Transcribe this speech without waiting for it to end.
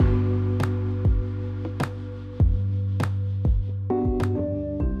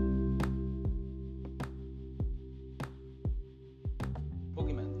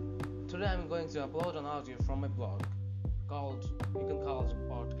to upload an audio from my blog called, you can call it a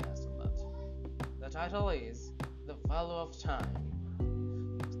podcast on that. The title is The Value of Time.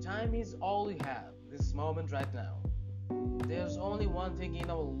 Time is all we have, this moment right now. There's only one thing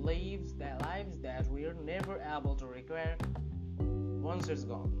in our lives that we're never able to require once it's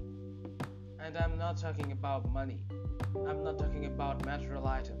gone. And I'm not talking about money. I'm not talking about material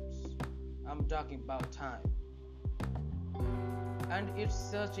items. I'm talking about time. And it's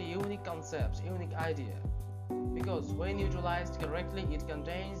such a unique concept, unique idea. Because when utilized correctly, it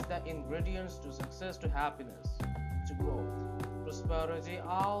contains the ingredients to success, to happiness, to growth, prosperity,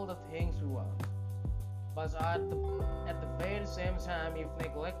 all the things we want. But at the very same time, if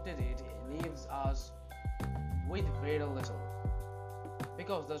neglected, it leaves us with very little.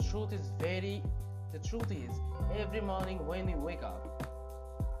 Because the truth is, every morning when you wake up,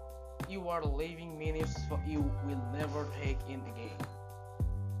 you are leaving minutes for you will never take in again.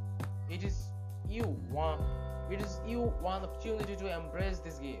 It is you one opportunity to embrace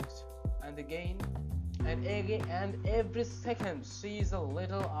this gift, and again and again, and every second sees a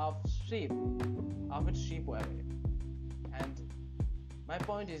little of its sheep away. And my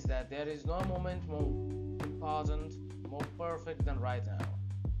point is that there is no moment more important, more perfect than right now.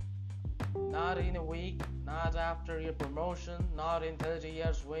 Not in a week, not after your promotion, not in 30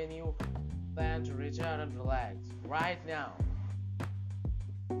 years when you plan to retire and relax. Right now.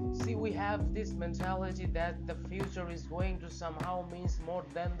 See, we have this mentality that the future is going to somehow means more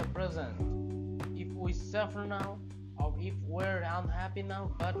than the present. If we suffer now, or if we're unhappy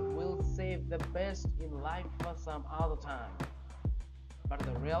now, but we'll save the best in life for some other time. But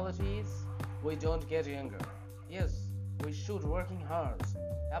the reality is, we don't get younger. Yes, we should working hard.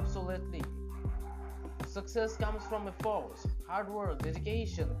 Absolutely. Success comes from effort, hard work,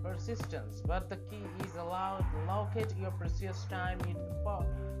 dedication, persistence. But the key is allocate your precious time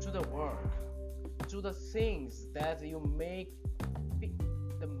to the work, to the things that make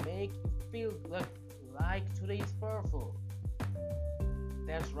you feel like today is powerful.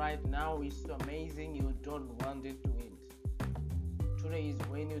 That's right now is so amazing you don't want it to end. Today is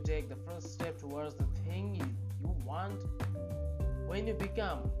when you take the first step towards the thing you want, when you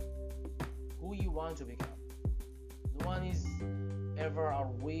become who you want to become. No one is ever or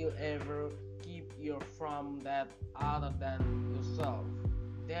will ever keep you from that other than yourself.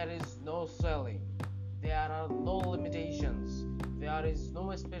 There is no selling. There are no limitations. There is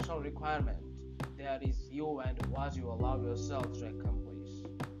no special requirement. There is you and what you allow yourself to accomplish.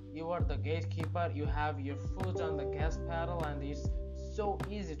 You are the gatekeeper. You have your foot on the gas pedal, and it's so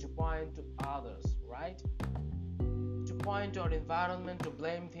easy to point to others, right? To point to our environment, to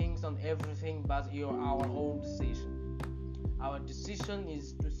blame things on everything but our own decision. Our decision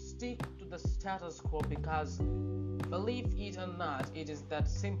is to stick to the status quo because, believe it or not, it is that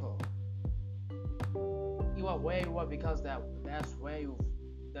simple. You are where you are because that's where you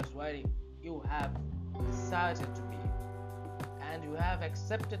have decided to be, and you have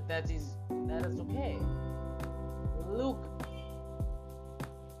accepted that is okay. Look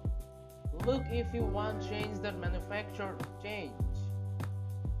if you want change that manufacture change.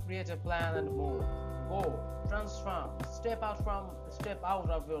 Create a plan and move. Go, transform, step out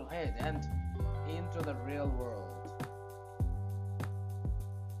of your head and into the real world.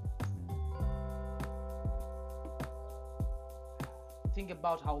 Think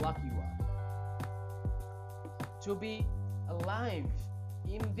about how lucky you are to be alive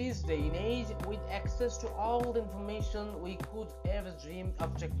in this day and age with access to all the information we could ever dream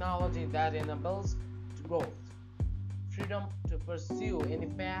of, technology that enables growth, freedom to pursue any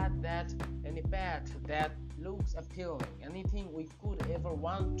path that looks appealing. Anything we could ever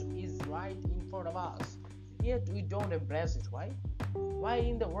want is right in front of us, yet we don't embrace it. Why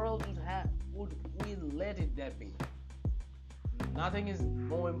in the world would we let it that be? Nothing is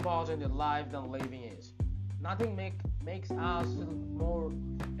more important in life than living it. Nothing makes us feel more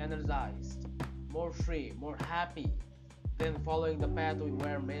energized, more free, more happy than following the path we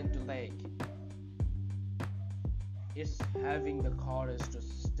were meant to take. It's having the courage to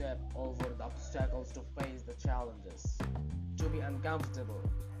step over the obstacles, to face the challenges, to be uncomfortable.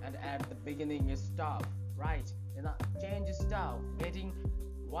 And at the beginning it's tough, right? And change is tough. Getting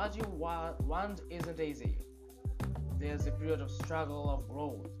what you want isn't easy. There's a period of struggle, of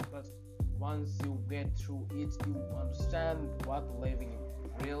growth, but once you get through it, you understand what living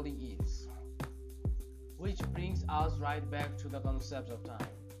really is. Which brings us right back to the concept of time.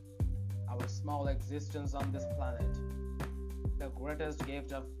 Our small existence on this planet. The greatest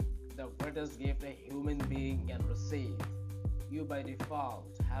gift a human being can receive. You by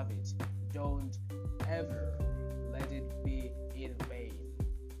default have it. Don't ever let it be in vain.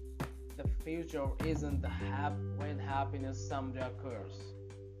 The future isn't the when happiness someday occurs.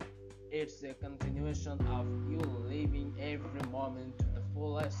 It's a continuation of you living every moment to the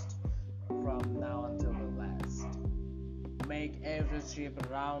fullest from now until the last. Make every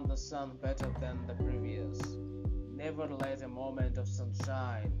trip around the sun better than the previous. Never let a moment of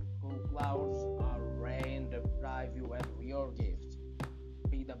sunshine, cool clouds, or rain deprive you of your gift.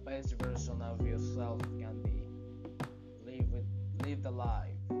 Be the best version of yourself you can be. Live with live the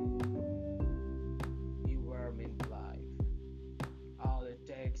life.